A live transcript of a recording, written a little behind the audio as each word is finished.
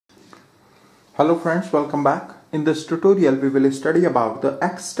Hello friends, welcome back. In this tutorial we will study about the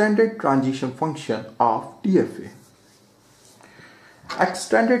extended transition function of DFA.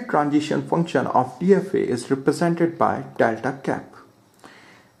 Extended transition function of DFA is represented by delta cap.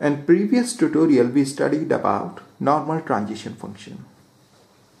 In previous tutorial we studied about normal transition function.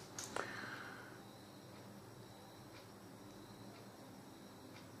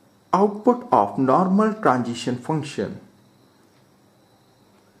 Output of normal transition function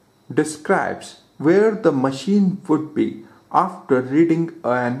describes where the machine would be after reading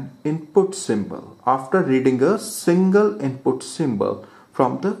an input symbol, after reading a single input symbol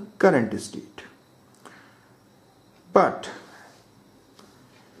from the current state. But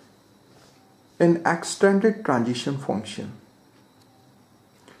in extended transition function,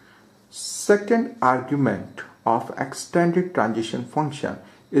 second argument of extended transition function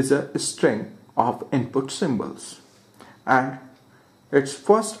is a string of input symbols, and its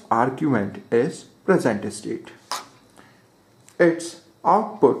first argument is present state. Its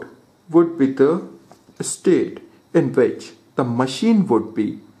output would be the state in which the machine would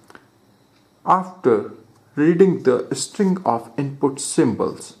be after reading the string of input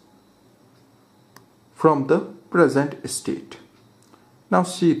symbols from the present state. Now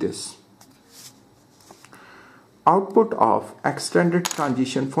see this. Output of extended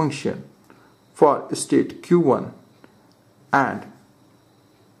transition function for state Q1 and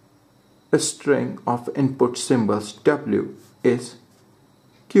a string of input symbols W is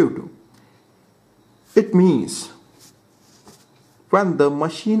Q2. It means when the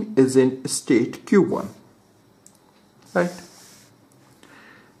machine is in state Q1, right,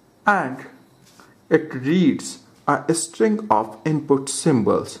 and it reads a string of input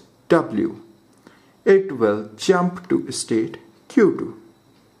symbols W, it will jump to state Q2.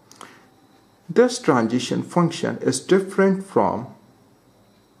 This transition function is different from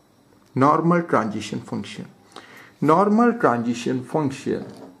normal transition function. Normal transition function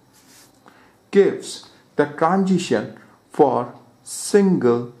gives the transition for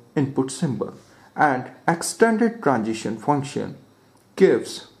single input symbol, and extended transition function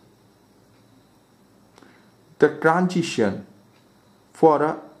gives the transition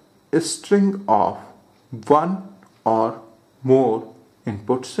for a string of one or more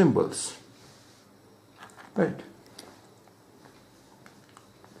input symbols, right?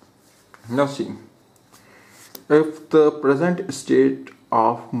 Now see, if the present state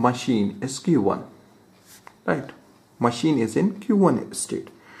of machine is Q1, right? Machine is in Q1 state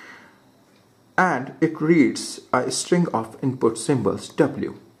and it reads a string of input symbols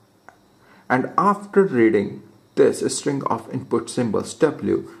W, and after reading this string of input symbols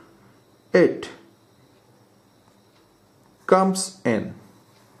W, it comes in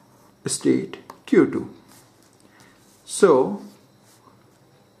state Q2. So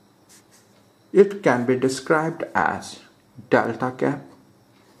it can be described as delta cap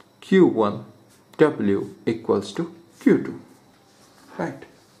Q1 W equals to Q2, right?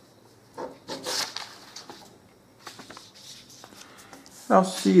 Now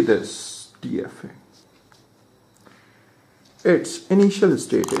see this DFA. Its initial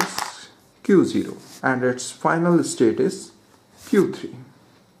state is Q0 and its final state is Q3.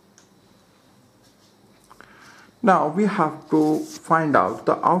 Now we have to find out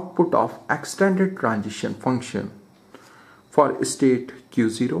the output of extended transition function for state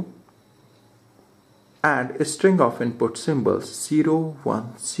Q0 and a string of input symbols 0,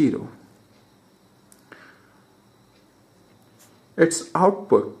 1, 0. Its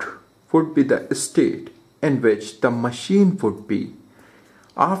output would be the state in which the machine would be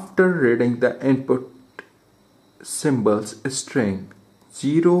after reading the input symbols string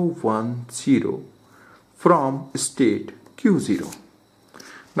 0, 1, 0 from state Q0.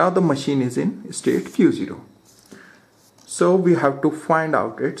 Now the machine is in state Q0. So we have to find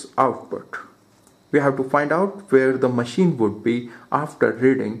out its output. We have to find out where the machine would be after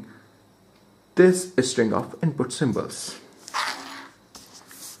reading this string of input symbols.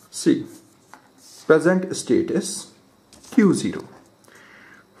 See, present state is Q0.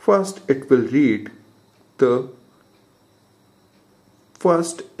 First it will read the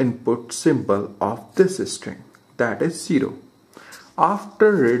first input symbol of this string, that is 0.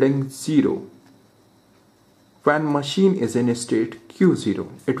 After reading 0, when machine is in state Q0,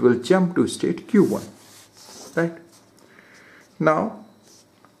 it will jump to state Q1, right? Now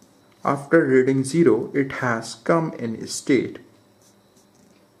after reading 0, it has come in state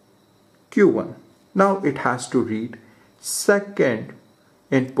Q1. Now it has to read second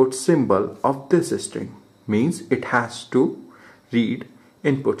input symbol of this string, means it has to read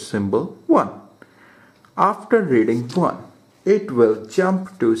input symbol 1. After reading 1, it will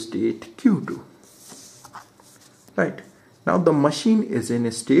jump to state Q2. right? Now the machine is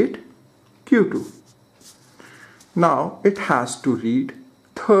in state Q2. Now it has to read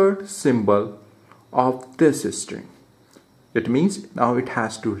third symbol of this string. It means now it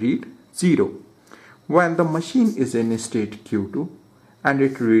has to read 0. When the machine is in state Q2 and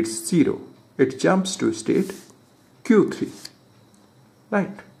it reads 0, it jumps to state Q3,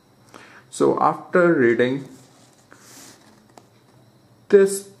 right? So after reading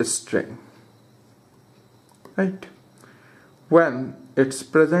this string, right, when its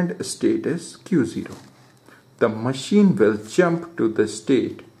present state is Q0, the machine will jump to the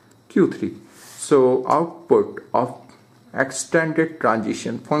state Q3. So output of extended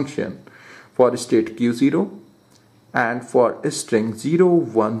transition function for state Q0 and for string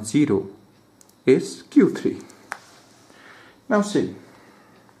 010 is Q3. Now see,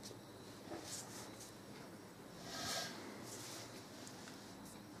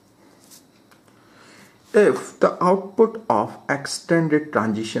 if the output of extended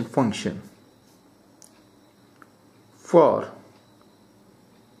transition function for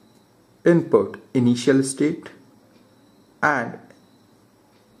input initial state and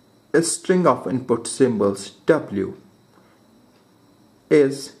a string of input symbols W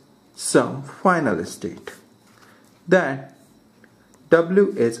is some final state, then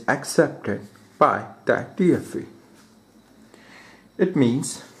W is accepted by the DFA. It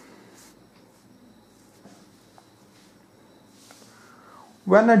means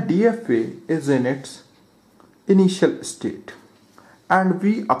when a DFA is in its initial state and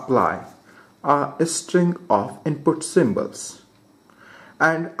we apply a string of input symbols,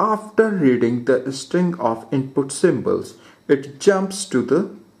 and after reading the string of input symbols it jumps to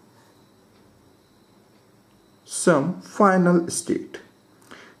the some final state,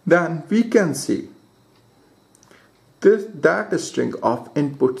 then we can say that string of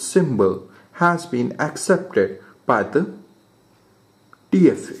input symbol has been accepted by the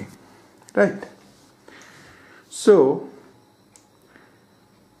DFA, right? So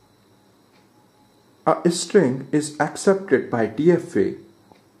a string is accepted by DFA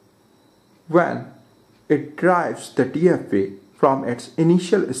when it drives the DFA from its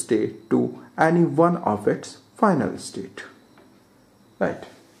initial state to any one of its final state, right?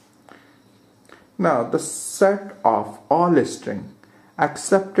 Now the set of all strings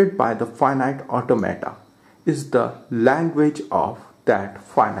accepted by the finite automata is the language of that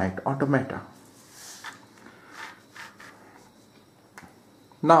finite automata.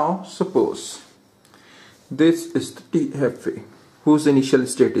 Now suppose this is the DFA whose initial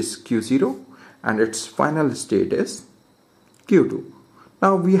state is Q0 and its final state is Q2.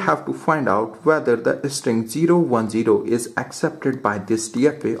 Now we have to find out whether the string 010 is accepted by this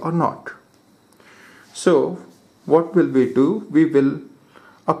DFA or not. So what will we do? We will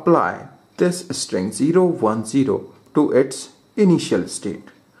apply this string 010 to its initial state,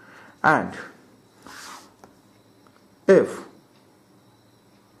 and if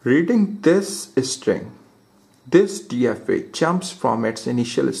reading this string, this DFA jumps from its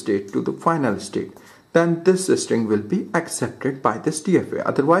initial state to the final state, then this string will be accepted by this DFA,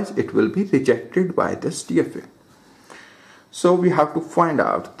 otherwise it will be rejected by this DFA. So we have to find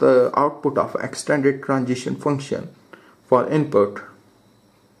out the output of extended transition function for input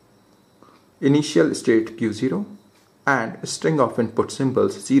initial state Q0 and a string of input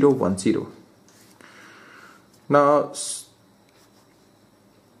symbols 010. Now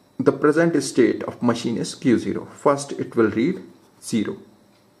the present state of machine is Q0. First it will read 0.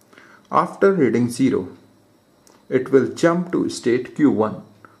 After reading 0, it will jump to state Q1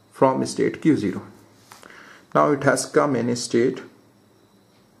 from state Q0. Now it has come in state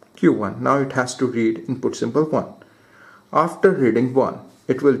Q1. Now it has to read input symbol 1. After reading 1,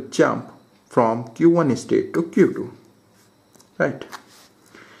 it will jump from Q1 state to Q2. Right.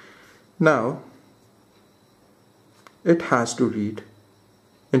 Now it has to read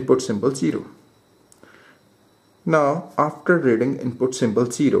input symbol 0. Now after reading input symbol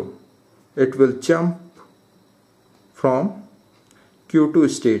 0, it will jump from Q2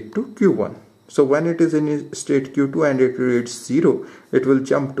 state to Q1. So when it is in state Q2 and it reads 0, it will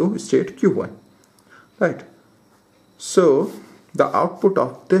jump to state Q1. Right. So the output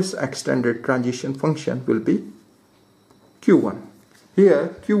of this extended transition function will be Q1.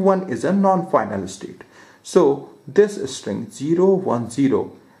 Here Q1 is a non-final state. So this string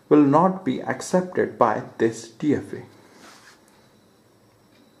 010 will not be accepted by this DFA.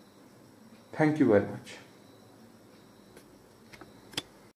 Thank you very much.